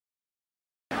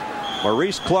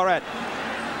Maurice Clarett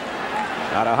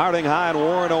out of Harding High in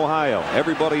Warren, Ohio.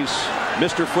 Everybody's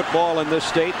Mr. Football in this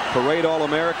state, parade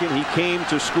All-American. He came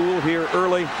to school here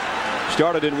early,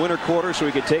 started in winter quarters so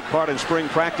he could take part in spring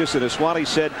practice, and as Swanee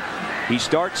said, he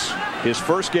starts his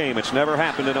first game. It's never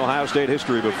happened in Ohio State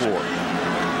history before.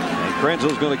 And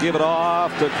Krenzel's going to give it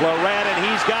off to Clarett, and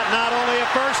he's got not only a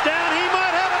first down, he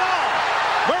might have it all.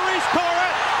 Maurice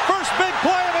Clarett, first big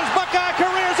play of his Buckeye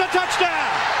career, is a touchdown.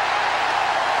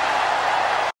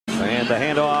 And the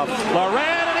handoff,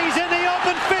 Clarett, and he's in the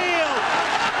open field.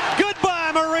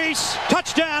 Goodbye, Maurice.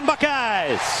 Touchdown,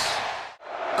 Buckeyes.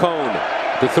 Cone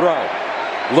to throw,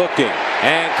 looking,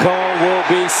 and Cone will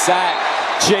be sacked.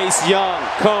 Chase Young,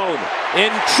 Cone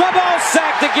in trouble,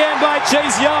 sacked again by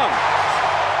Chase Young.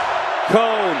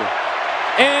 Cone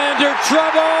under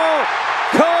trouble.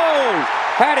 Cone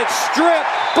had it stripped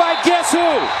by guess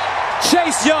who?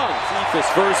 Chase Young. His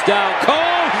first down.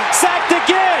 Cone sacked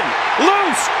again.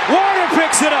 Loose. Warner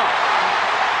picks it up.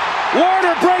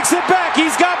 Warner breaks it back.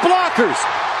 He's got blockers.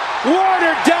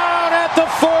 Warner down at the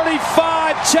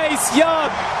 45. Chase Young.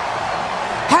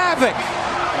 Havoc.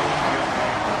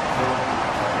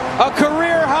 A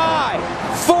career high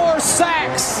 4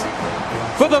 sacks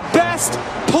for the best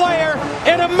player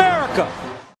in America.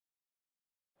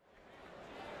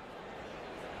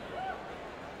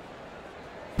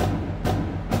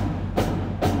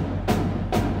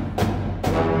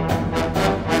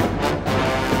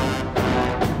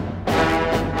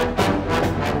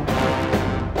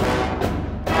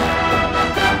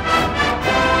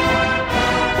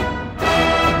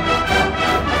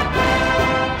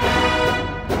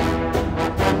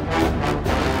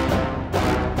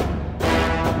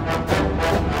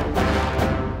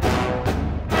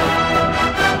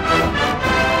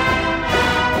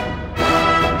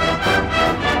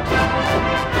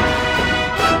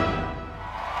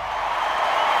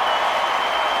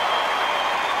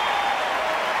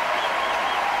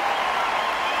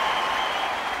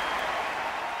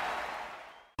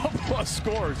 Plus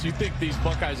scores. You think these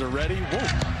Buckeyes are ready?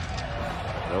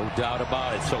 Whoa. No doubt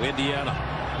about it. So Indiana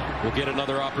will get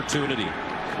another opportunity,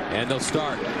 and they'll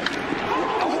start.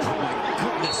 Oh my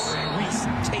goodness. Reese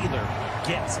Taylor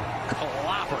gets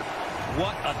clobbered.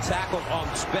 What a tackle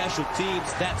on special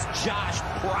teams. That's Josh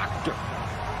Proctor.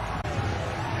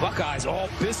 Buckeyes all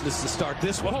business to start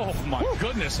this one. Oh my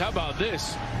goodness, how about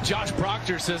this? Josh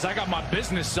Proctor says, I got my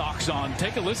business socks on.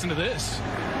 Take a listen to this.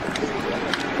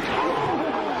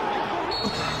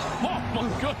 Oh my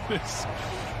goodness.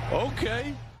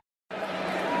 Okay.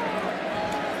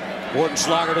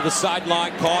 Wardenschlager to the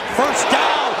sideline, caught. First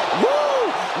down.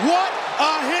 Woo! What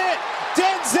a hit!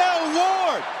 Denzel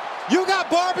Ward! You got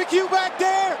barbecue back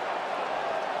there?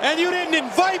 And you didn't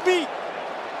invite me?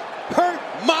 Hurt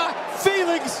my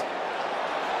feelings!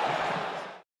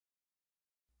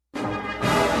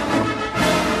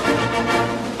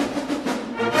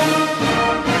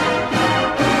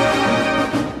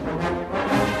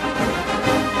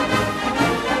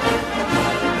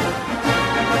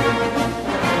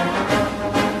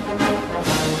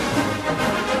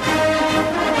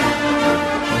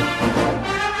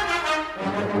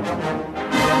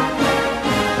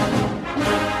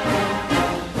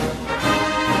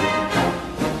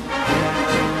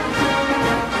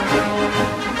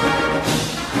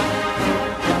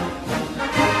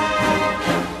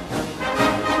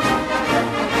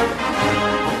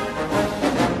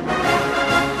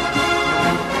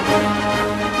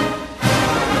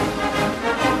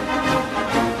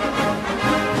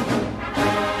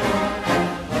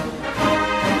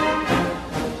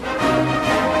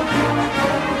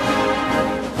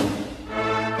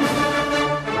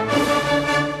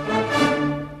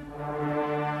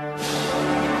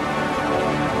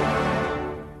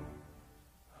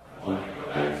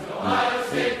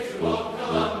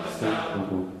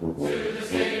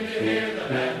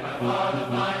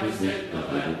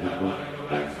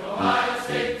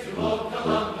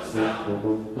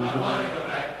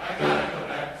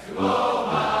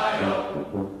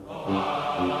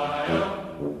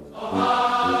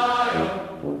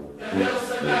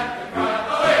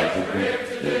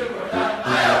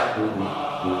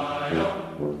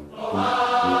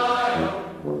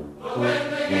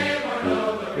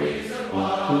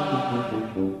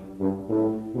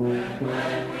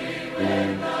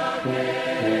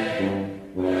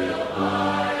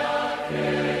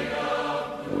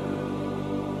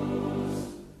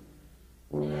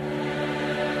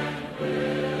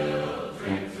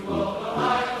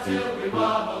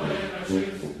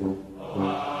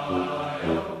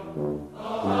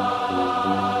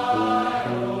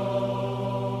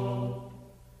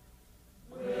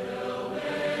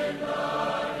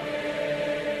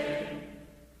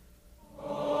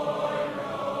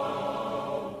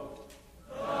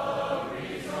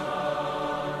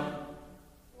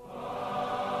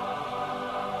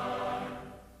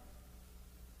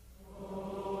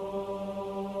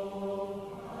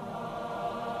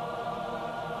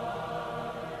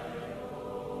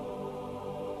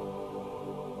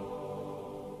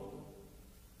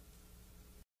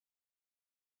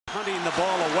 punting the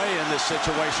ball away in this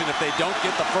situation if they don't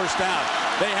get the first down.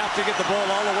 They have to get the ball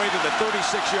all the way to the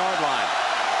 36-yard line.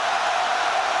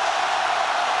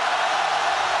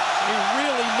 He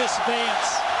really missed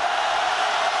Vance.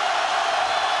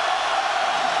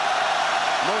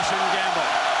 Motion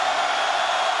gamble.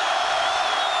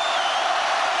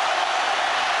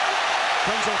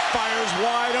 Krenzel fires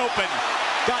wide open.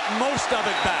 Got most of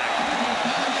it back.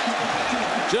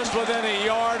 Just within a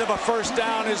yard of a first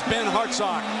down is Ben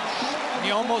Hartsock.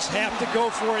 You almost have to go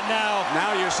for it now.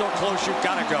 Now you're so close, you've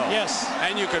got to go. Yes.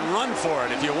 And you can run for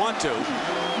it if you want to.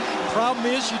 Problem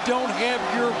is you don't have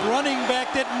your running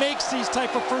back that makes these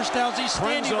type of first downs. He's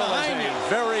standing Krenzel behind is you. a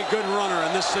very good runner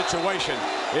in this situation.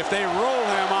 If they roll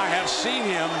him, I have seen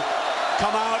him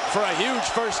come out for a huge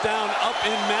first down up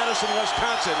in Madison,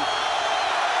 Wisconsin.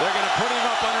 They're going to put him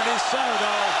up underneath center,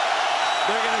 though.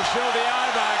 They're going to show the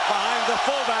eye back behind the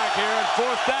fullback here, and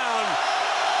fourth down.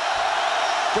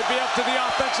 Could be up to the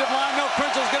offensive line. No,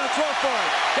 Krenzel's going to throw for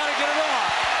it. Got to get it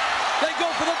off. They go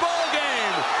for the ball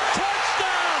game.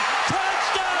 Touchdown!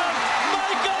 Touchdown!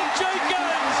 Michael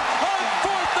Jenkins on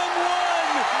 4th and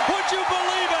 1. Would you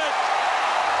believe it?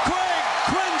 Craig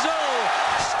Krenzel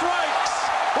strikes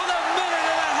with a minute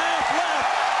and a half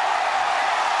left.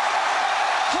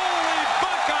 Holy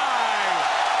Buckeye!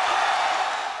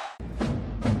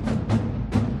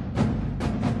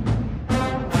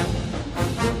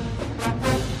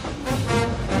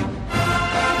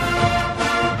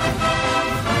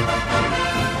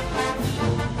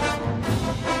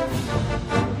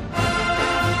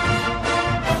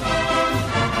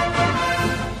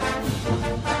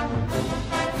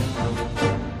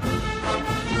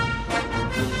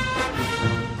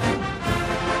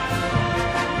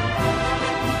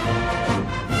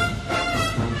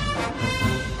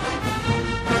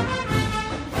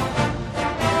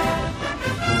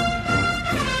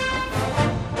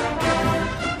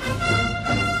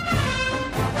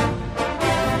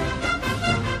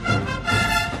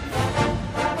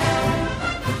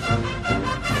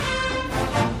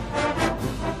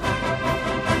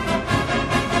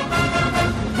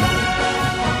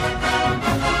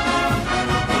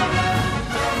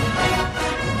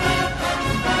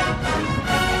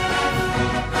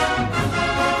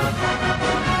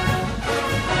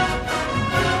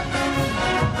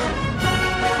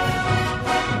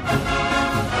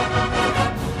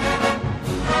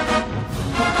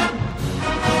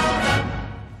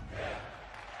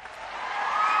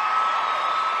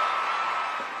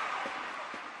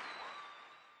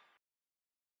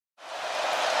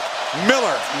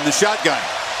 Miller in the shotgun.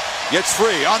 Gets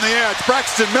free on the edge.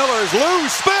 Braxton Miller's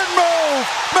loose. Spin move.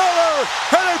 Miller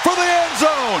heading for the end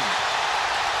zone.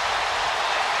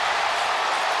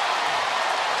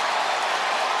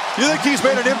 You think he's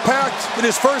made an impact in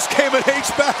his first game at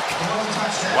H-back?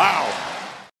 Wow.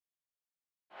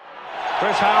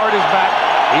 Chris Howard is back.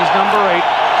 He's number 8.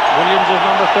 Williams is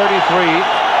number 33.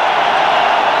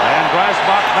 And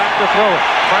Dreisbach back to throw it.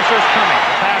 Pressure's coming.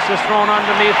 The pass is thrown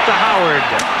underneath to Howard.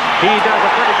 He does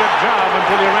a pretty good job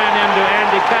until he ran into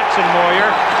Andy Katzenmoyer,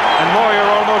 and Moyer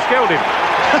almost killed him.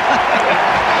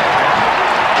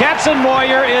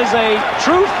 Katzenmoyer is a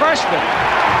true freshman.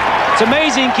 It's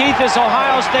amazing, Keith, this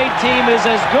Ohio State team is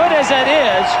as good as it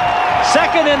is,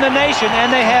 second in the nation, and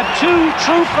they have 2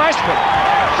 true freshmen.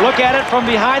 Look at it from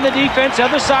behind the defense,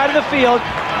 other side of the field.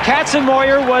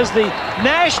 Katzenmoyer was the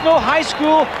National High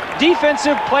School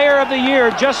Defensive Player of the Year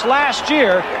just last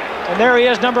year. And there he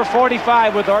is, number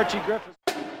 45 with Archie Griffith.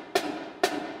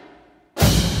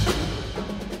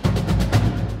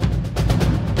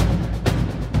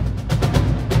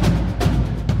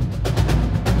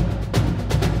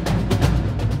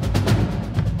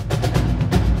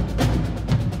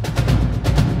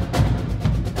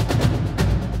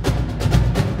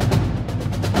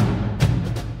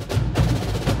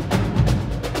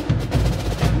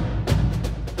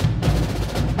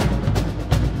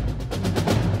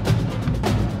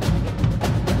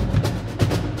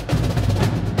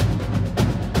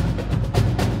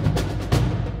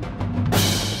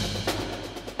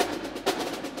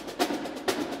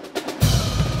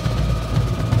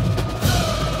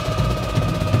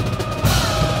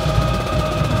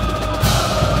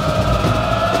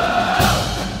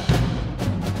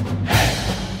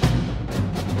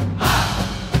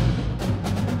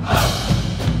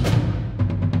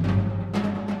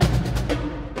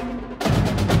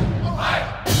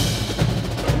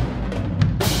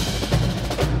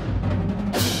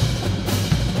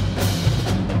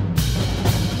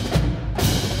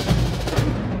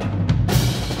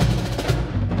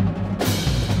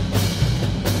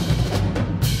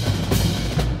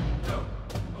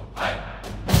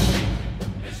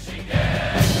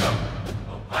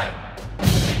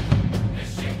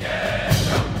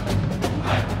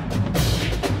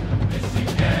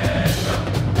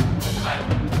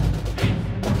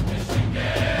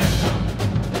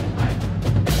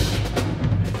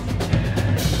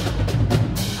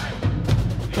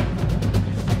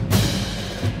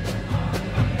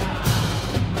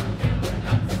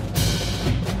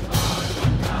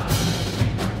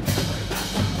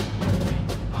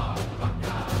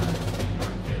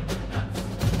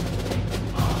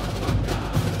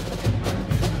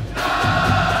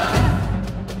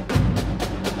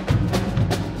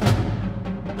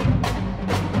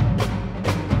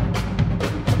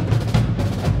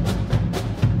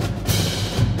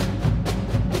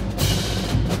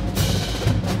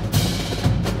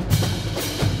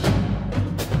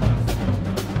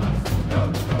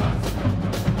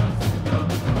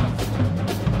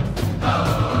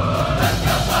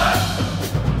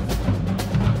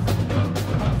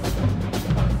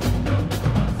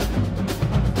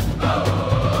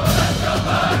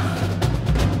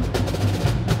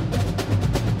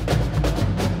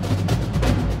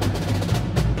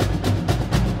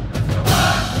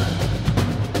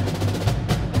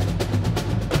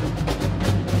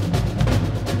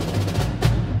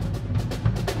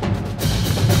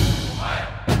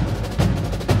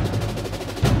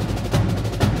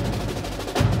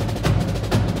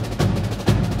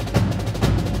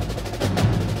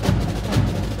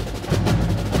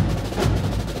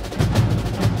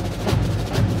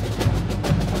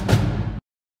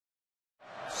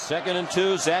 2nd and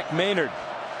 2. Zach Maynard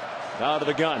out of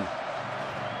the gun.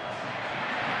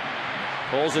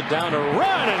 Pulls it down to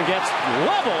run and gets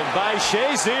leveled by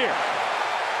Shazier.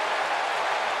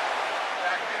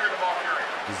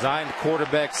 Designed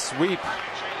quarterback sweep.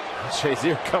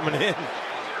 Shazier coming in.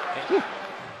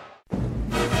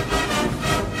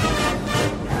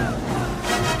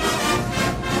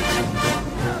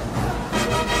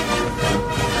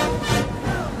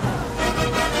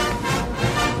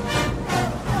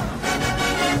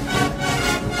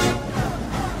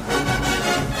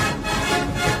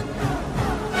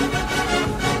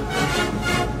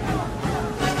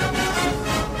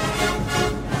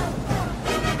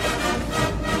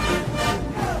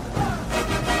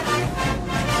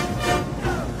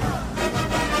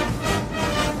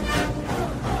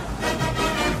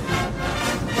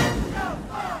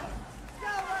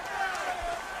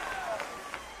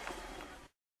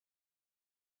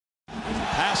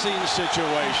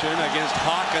 Situation against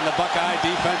Hawk and the Buckeye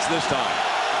defense this time.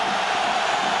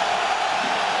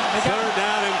 3rd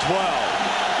down and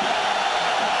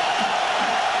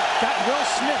 12. Got Will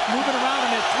Smith moving around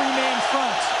in that 3-man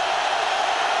front.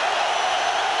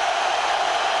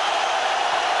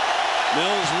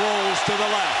 Mills rolls to the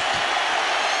left.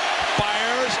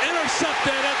 Fires,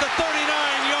 intercepted at the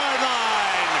 39-yard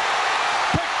line.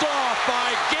 Picked off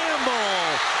by Gamble.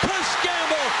 Chris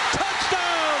Gamble,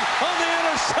 touchdown on the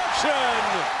interception.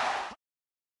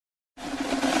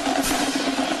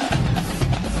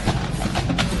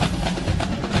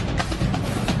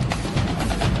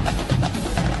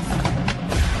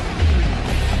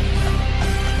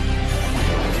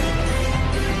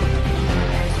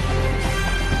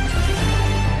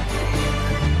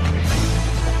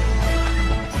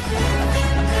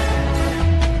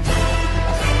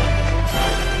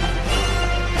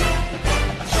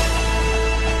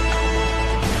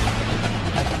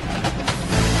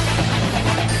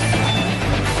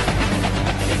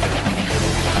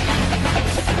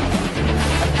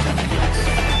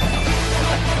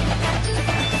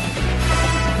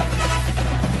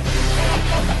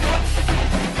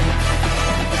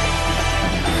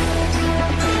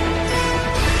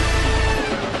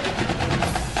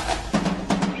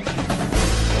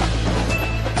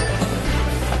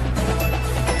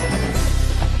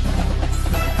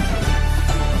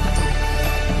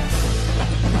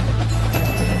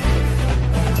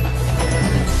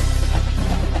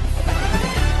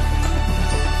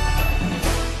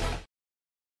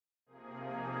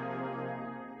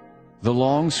 The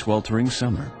long, sweltering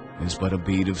summer is but a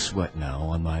bead of sweat now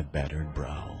on my battered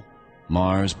brow.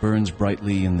 Mars burns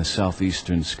brightly in the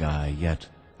southeastern sky, yet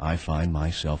I find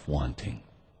myself wanting.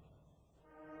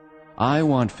 I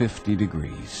want 50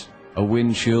 degrees, a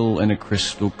wind chill, and a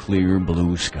crystal clear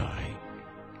blue sky.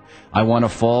 I want a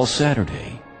fall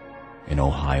Saturday in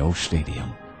Ohio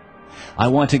Stadium. I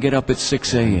want to get up at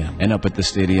 6 a.m. and up at the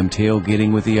stadium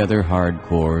tailgating with the other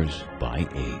hardcores by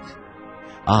 8.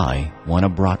 I want a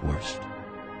bratwurst.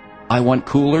 I want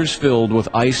coolers filled with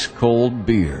ice-cold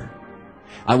beer.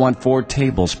 I want 4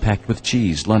 tables packed with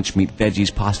cheese, lunch meat,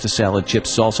 veggies, pasta, salad,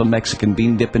 chips, salsa, Mexican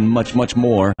bean dip, and much, much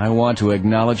more. I want to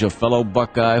acknowledge a fellow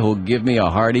Buckeye who'll give me a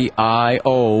hearty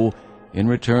I-O in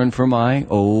return for my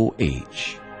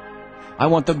O-H. I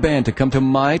want the band to come to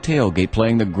my tailgate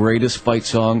playing the greatest fight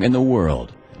song in the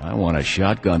world. I want to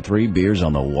shotgun 3 beers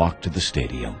on the walk to the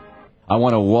stadium. I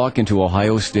want to walk into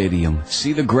Ohio Stadium,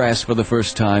 see the grass for the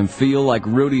first time, feel like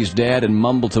Rudy's dad, and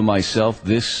mumble to myself,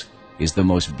 this is the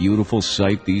most beautiful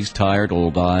sight these tired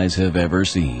old eyes have ever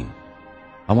seen.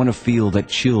 I want to feel that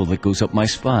chill that goes up my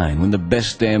spine when the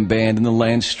best damn band in the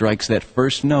land strikes that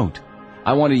first note.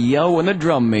 I want to yell when the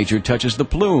drum major touches the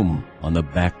plume on the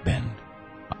back bend.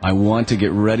 I want to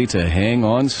get ready to hang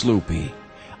on Sloopy.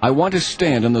 I want to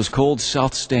stand in those cold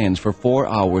south stands for 4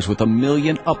 hours with a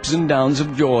million ups and downs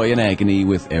of joy and agony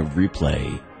with every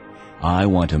play. I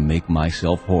want to make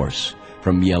myself hoarse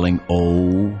from yelling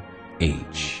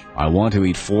O-H. I want to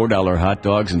eat $4 hot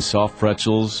dogs and soft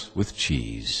pretzels with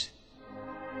cheese.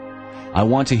 I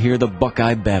want to hear the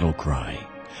Buckeye battle cry.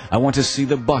 I want to see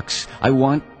the Bucks. I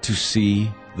want to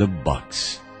see the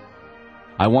Bucks.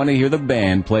 I want to hear the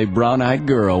band play Brown-Eyed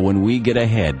Girl when we get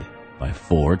ahead by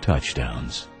 4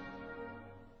 touchdowns.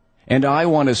 And I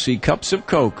want to see cups of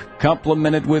Coke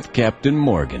complimented with Captain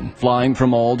Morgan flying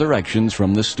from all directions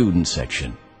from the student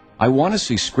section. I want to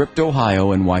see Script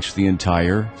Ohio and watch the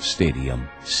entire stadium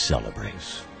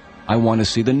celebrate. I want to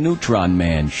see the Neutron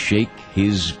Man shake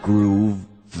his groove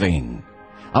thing.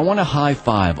 I want to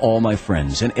high-five all my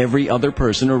friends and every other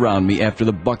person around me after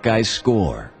the Buckeyes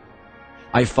score.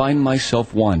 I find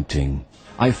myself wanting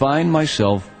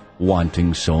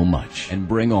so much, and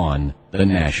bring on the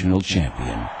national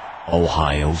champion,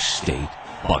 Ohio State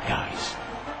Buckeyes.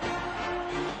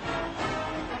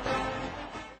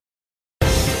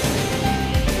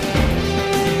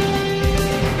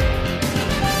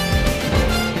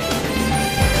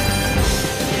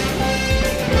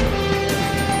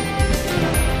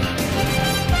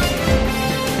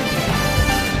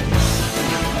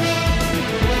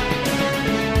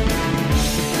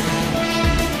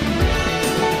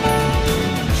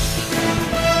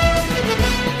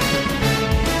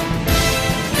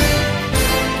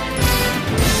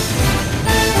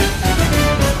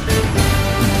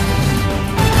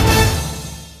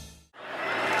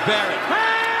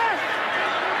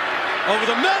 Over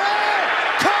the middle,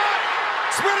 caught,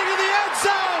 sprinting to the end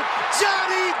zone,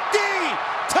 Johnny D,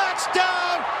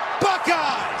 touchdown,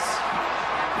 Buckeyes.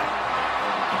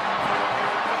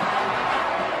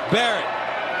 Barrett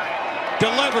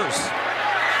delivers,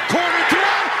 corner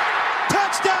throw,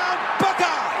 touchdown,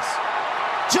 Buckeyes.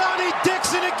 Johnny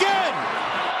Dixon again.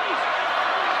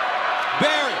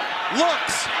 Barrett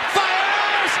looks,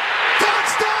 fires,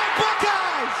 touchdown,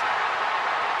 Buckeyes.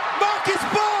 Marcus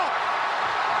Ball.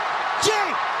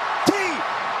 J.T.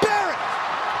 Barrett.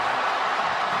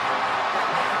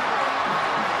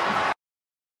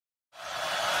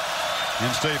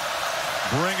 In-state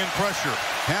bringing pressure.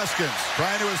 Haskins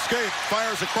trying to escape.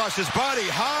 Fires across his body.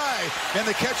 High. And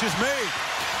the catch is made.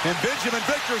 And Benjamin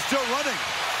Victor still running.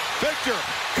 Victor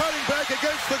cutting back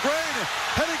against the grain.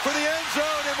 Heading for the end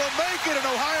zone and will make it. And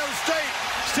Ohio State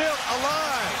still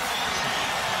alive.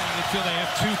 They feel they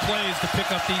have 2 plays to pick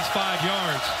up these 5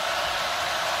 yards.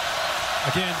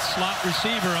 Again, slot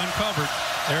receiver uncovered.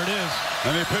 There it is.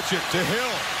 And they pitch it to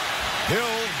Hill.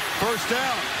 Hill, first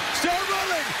down. Still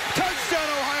running. Touchdown,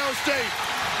 Ohio State.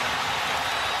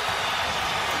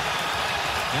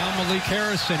 Now Malik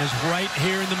Harrison is right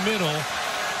here in the middle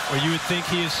where you would think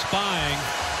he is spying.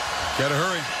 Gotta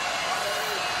hurry.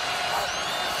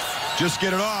 Just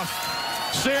get it off.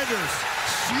 Sanders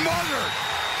smothered.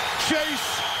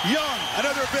 Chase Young,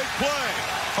 another big play.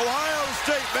 Ohio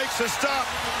State makes a stop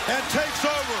and takes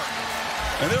over.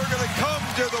 And they're going to come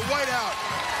to the whiteout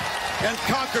and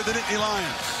conquer the Nittany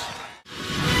Lions.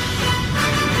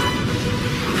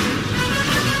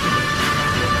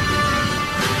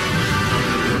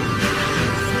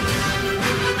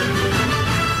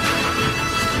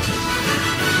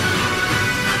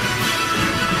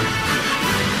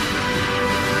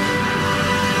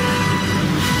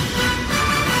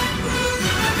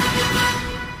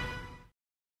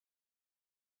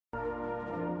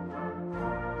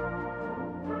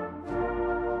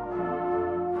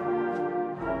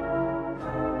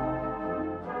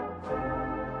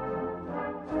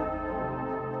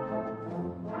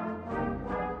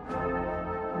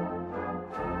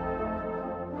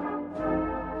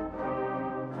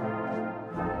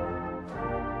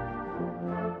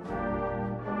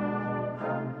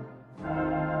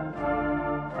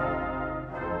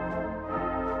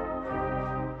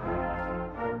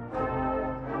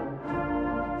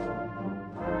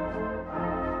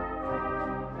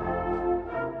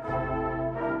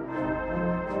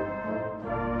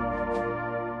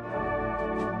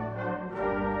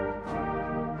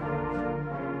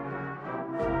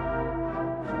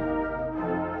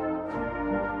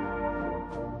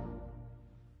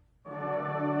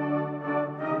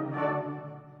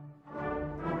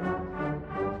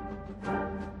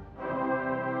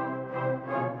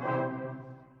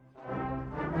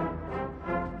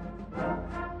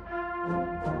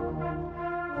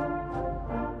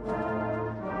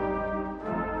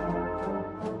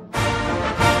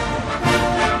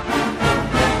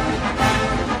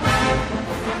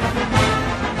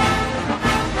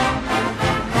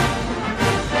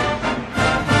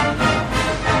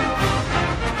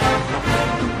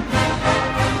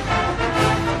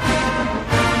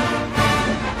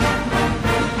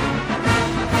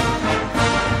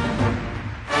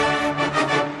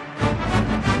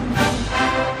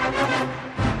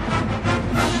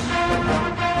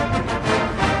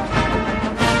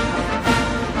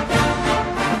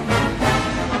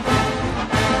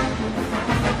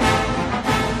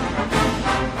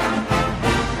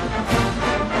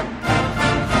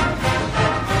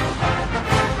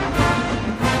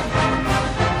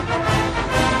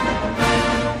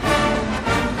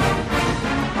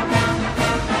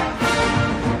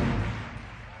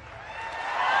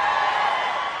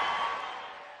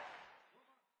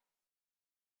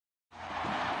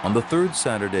 On the third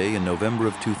Saturday in November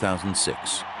of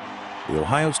 2006, the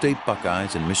Ohio State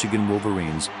Buckeyes and Michigan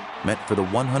Wolverines met for the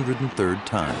 103rd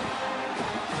time.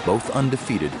 Both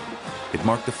undefeated, It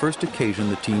marked the first occasion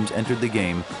the teams entered the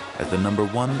game as the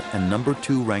 #1 and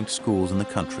 #2 ranked schools in the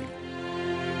country.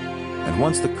 And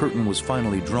once the curtain was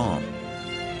finally drawn,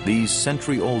 these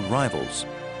century-old rivals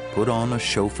put on a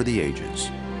show for the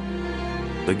ages.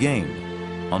 The game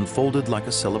unfolded like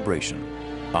a celebration,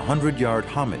 a 100-yard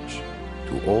homage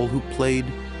to all who played,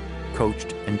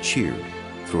 coached, and cheered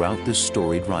throughout this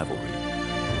storied rivalry.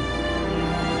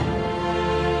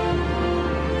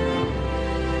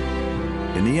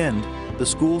 In the end, the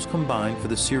schools combined for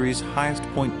the series' highest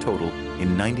point total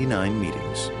in 99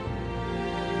 meetings.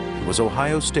 It was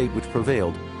Ohio State which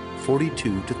prevailed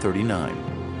 42-39,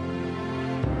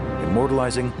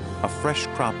 immortalizing a fresh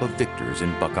crop of victors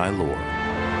in Buckeye lore.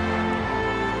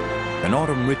 An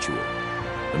autumn ritual,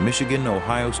 the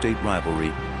Michigan-Ohio State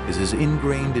rivalry is as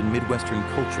ingrained in Midwestern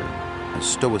culture as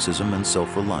stoicism and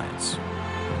self-reliance.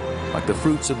 Like the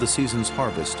fruits of the season's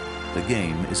harvest, the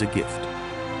game is a gift,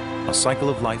 a cycle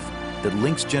of life that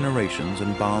links generations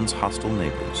and bonds hostile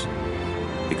neighbors.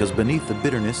 Because beneath the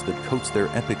bitterness that coats their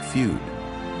epic feud,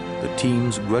 the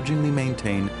teams grudgingly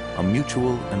maintain a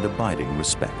mutual and abiding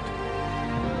respect.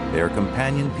 They are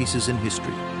companion pieces in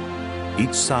history,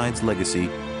 each side's legacy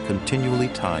continually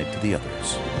tied to the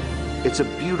others. It's a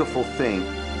beautiful thing.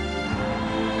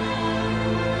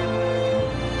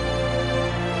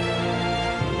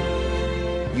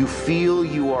 You feel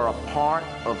you are a part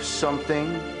of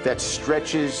something that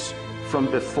stretches from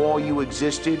before you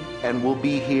existed and will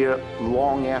be here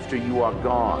long after you are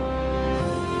gone.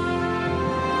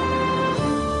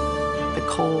 The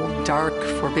cold, dark,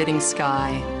 forbidding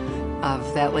sky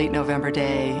of that late November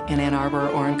day in Ann Arbor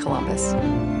or in Columbus.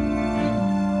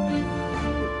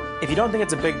 If you don't think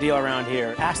it's a big deal around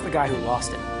here, ask the guy who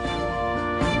lost it.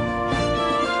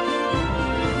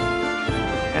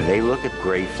 And they look at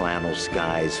gray flannel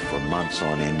skies for months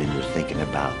on end, and you're thinking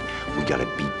about, we gotta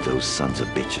beat those sons of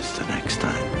bitches the next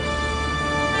time.